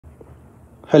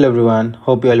Hello everyone,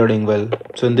 hope you all are doing well.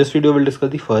 So in this video we'll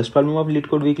discuss the first problem of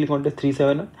Leetcode Weekly contest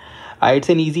 371. It's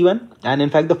an easy one, and in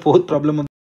fact the fourth problem of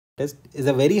the test is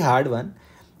a very hard one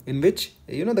in which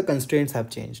the constraints have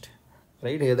changed.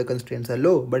 Right here the constraints are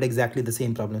low, but exactly the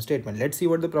same problem statement. Let's see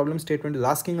what the problem statement is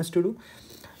asking us to do.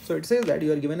 So it says that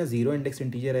you are given a zero index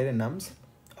integer array nums.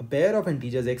 A pair of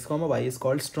integers x comma y is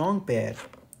called strong pair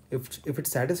if it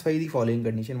satisfies the following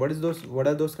condition. What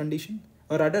are those conditions?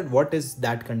 Or rather, what is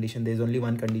that condition? There is only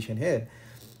one condition here.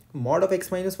 Mod of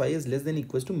x minus y is less than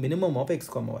equals to minimum of x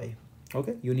comma y.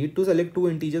 Okay, you need to select two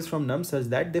integers from num such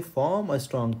that they form a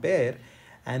strong pair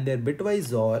and their bitwise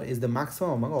XOR is the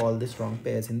maximum among all the strong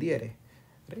pairs in the array.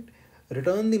 Right?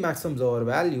 Return the maximum XOR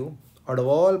value out of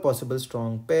all possible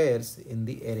strong pairs in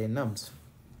the array nums.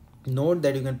 Note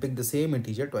that you can pick the same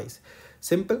integer twice.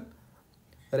 Simple,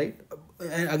 right?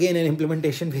 And again, an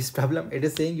implementation based problem. It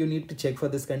is saying you need to check for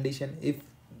this condition. If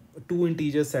two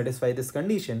integers satisfy this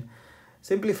condition,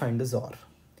 simply find the XOR.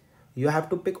 You have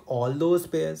to pick all those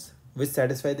pairs which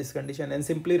satisfy this condition and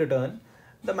simply return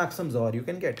the maximum XOR you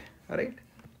can get. All right,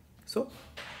 so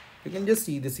you can just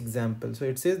see this example. So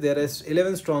it says there is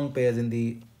 11 strong pairs in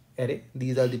the array.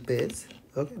 These are the pairs.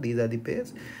 Okay, these are the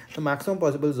pairs. The maximum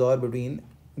possible XOR between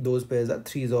those pairs are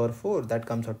 3 XOR 4. That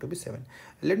comes out to be 7.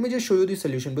 Let me just show you the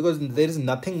solution because there is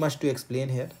nothing much to explain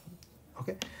here.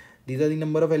 Okay, these are the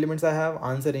number of elements I have.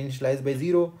 Answer initialized by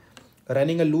 0.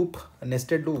 Running a loop, a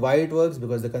nested loop. Why it works?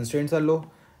 Because the constraints are low.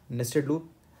 Nested loop.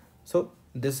 So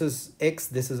this is x,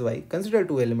 this is y. Consider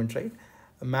two elements, right?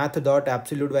 Math dot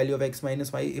absolute value of x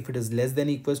minus y. If it is less than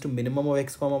equals to minimum of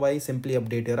x comma y, simply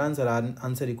update your answer.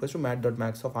 Answer equals to math dot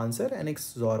max of answer and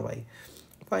x XOR y.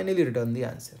 Finally return the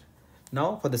answer.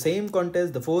 Now for the same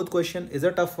contest, the fourth question is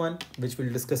a tough one, which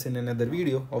we'll discuss in another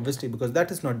video, obviously, because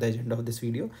that is not the agenda of this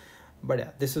video. But yeah,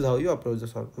 this is how you approach the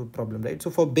problem, right? So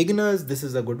for beginners, this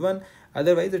is a good one.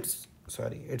 Otherwise,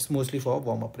 it's mostly for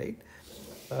warm up, right?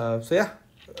 So yeah,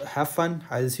 have fun.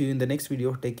 I'll see you in the next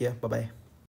video. Take care. Bye-bye.